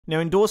Now,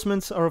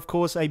 endorsements are of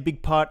course a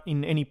big part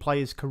in any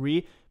player's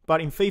career,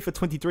 but in FIFA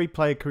 23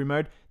 player career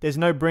mode, there's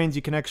no brands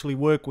you can actually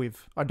work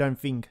with, I don't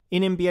think.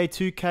 In NBA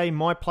 2K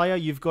My Player,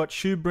 you've got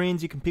shoe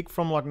brands you can pick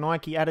from like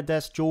Nike,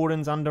 Adidas,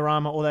 Jordans, Under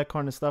Armour, all that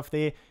kind of stuff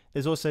there.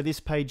 There's also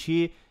this page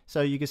here, so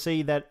you can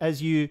see that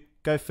as you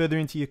go further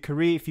into your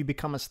career, if you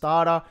become a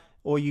starter,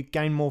 or you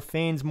gain more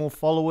fans, more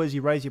followers,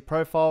 you raise your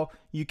profile,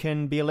 you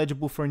can be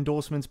eligible for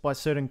endorsements by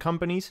certain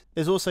companies.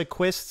 There's also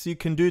quests you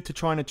can do to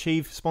try and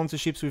achieve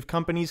sponsorships with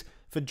companies.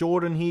 For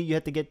Jordan here, you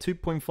had to get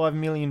 2.5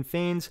 million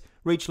fans,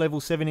 reach level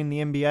 7 in the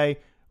NBA,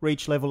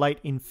 reach level 8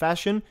 in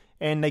fashion,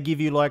 and they give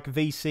you like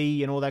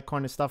VC and all that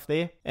kind of stuff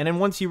there. And then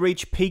once you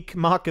reach peak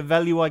market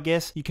value, I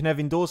guess, you can have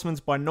endorsements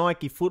by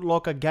Nike, Foot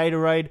Locker,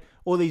 Gatorade,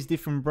 all these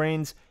different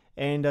brands.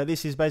 And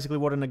this is basically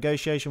what a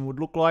negotiation would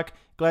look like.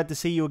 Glad to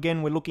see you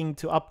again. We're looking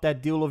to up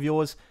that deal of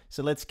yours.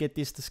 So let's get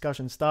this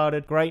discussion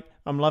started. Great.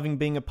 I'm loving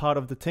being a part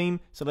of the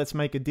team. So let's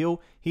make a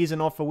deal. Here's an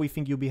offer we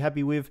think you'll be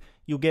happy with.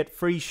 You'll get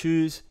free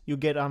shoes. You'll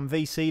get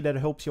VC that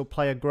helps your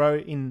player grow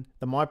in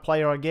the My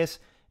Player, I guess.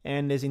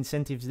 And there's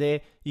incentives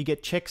there. You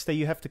get checks that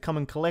you have to come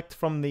and collect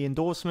from the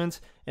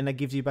endorsements. And that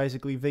gives you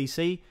basically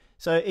VC.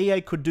 So EA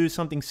could do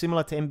something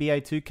similar to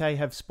NBA 2K,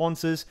 have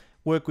sponsors,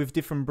 work with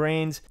different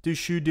brands, do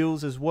shoe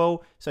deals as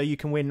well. So you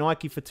can wear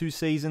Nike for 2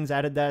 seasons,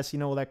 Adidas,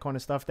 all that kind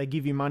of stuff. They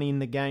give you money in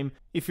the game.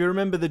 If you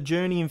remember the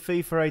journey in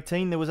FIFA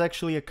 18, there was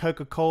actually a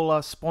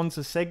Coca-Cola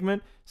sponsor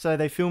segment. So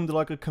they filmed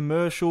like a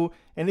commercial.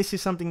 And this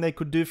is something they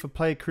could do for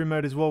player career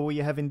mode as well, where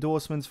you have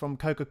endorsements from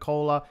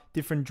Coca-Cola,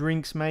 different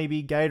drinks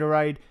maybe,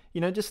 Gatorade.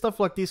 Just stuff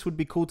like this would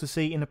be cool to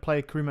see in a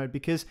player career mode,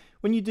 because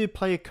when you do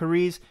player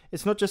careers,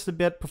 it's not just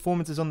about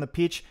performances on the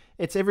pitch,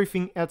 it's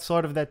everything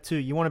outside of that too.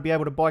 You want to be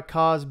able to buy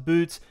cars,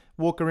 boots,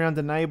 walk around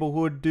the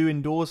neighborhood, do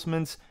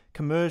endorsements,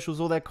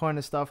 commercials, all that kind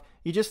of stuff.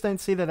 You just don't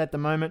see that at the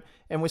moment,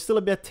 and we're still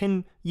about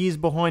 10 years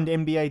behind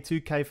NBA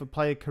 2K for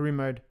player career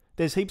mode.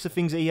 There's heaps of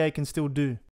things EA can still do.